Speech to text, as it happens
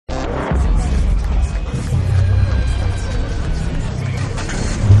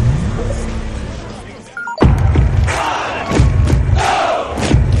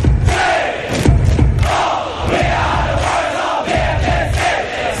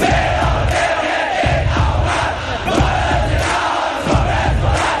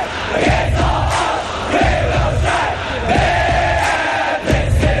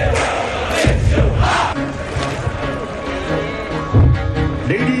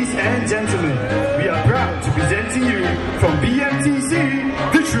and gentlemen, we are proud to present to you from BMTC,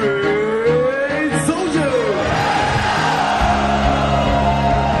 the Trained Soldier.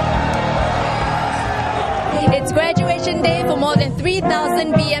 It's graduation day for more than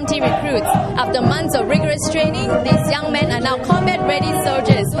 3,000 BMT recruits. After months of rigorous training, these young men are now combat-ready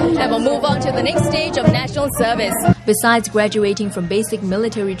soldiers and will move on to the next stage of national service. Besides graduating from basic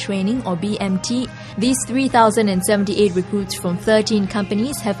military training or BMT, these 3,078 recruits from 13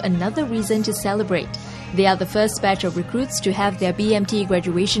 companies have another reason to celebrate. They are the first batch of recruits to have their BMT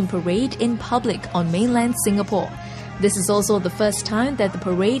Graduation Parade in public on mainland Singapore. This is also the first time that the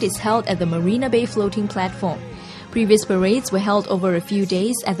parade is held at the Marina Bay floating platform. Previous parades were held over a few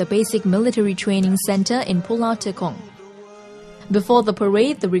days at the Basic Military Training Center in Pulau Tekong. Before the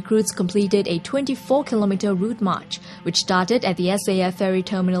parade, the recruits completed a 24-kilometer route march, which started at the SAF ferry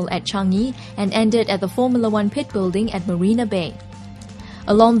terminal at Changi and ended at the Formula One pit building at Marina Bay.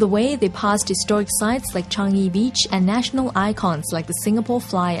 Along the way, they passed historic sites like Changi Beach and national icons like the Singapore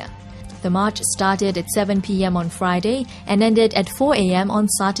Flyer. The march started at 7 p.m. on Friday and ended at 4 a.m. on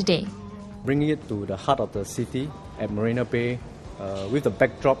Saturday. Bringing it to the heart of the city at Marina Bay with the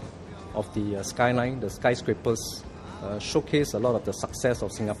backdrop of the skyline, the skyscrapers, showcase a lot of the success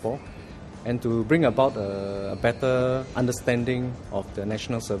of Singapore and to bring about a better understanding of the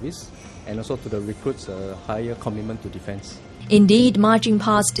national service and also to the recruits a higher commitment to defence. Indeed, marching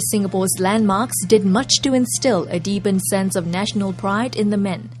past Singapore's landmarks did much to instill a deepened sense of national pride in the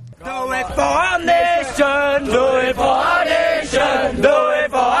men. Do it for our nation, do it for our nation, do it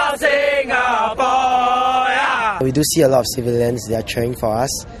for our Singapore. Yeah. We do see a lot of civilians, they are cheering for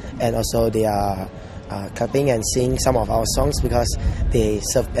us, and also they are clapping and singing some of our songs because they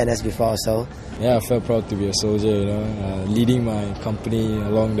served NS before also. Yeah, I felt proud to be a soldier, leading my company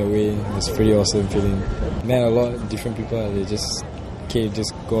along the way. It was pretty awesome feeling. Man, a lot of different people, they just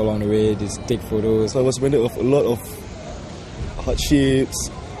go along the way, just take photos. So I was reminded of a lot of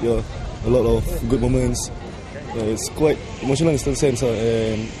hardships, a lot of good moments. It's quite emotional in some sense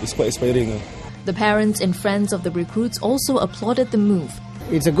and it's quite inspiring. The parents and friends of the recruits also applauded the move.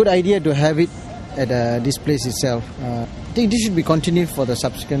 It's a good idea to have it at this place itself. I think this should be continued for the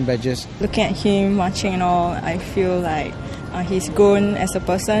subsequent batches. Looking at him marching and all, I feel like he's grown as a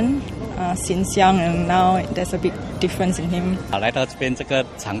person since young, and now there's a big difference in him. 来到这边，这个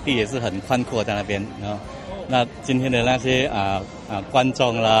场地也是很宽阔，在那边。那今天的那些观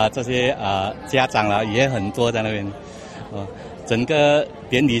众啦，这些家长啦也很多在那边。整个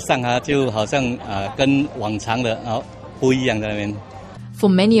典礼上就好像跟往常的不一样在那边。For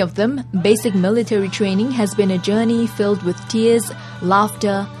many of them, basic military training has been a journey filled with tears,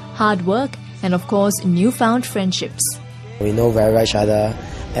 laughter, hard work, and of course, newfound friendships. We know very well each other,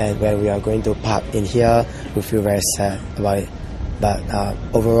 and when we are going to park in here, we feel very sad about it. But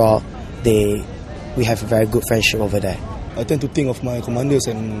overall, we have a very good friendship over there. I tend to think of my commanders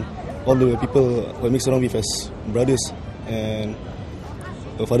and all the people who I mix around with as brothers and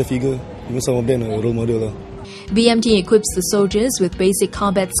a father figure, even some of them a role model. BMT equips the soldiers with basic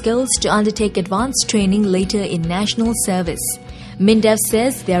combat skills to undertake advanced training later in national service. MINDEF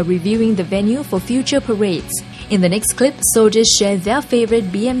says they are reviewing the venue for future parades. In the next clip, soldiers share their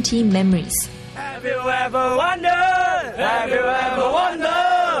favorite BMT memories. Have you ever wondered? Have you ever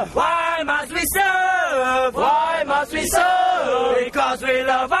wondered? Why must we serve? Why must we serve? Because we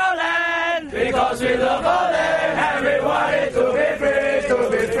love our land. Because we love our land.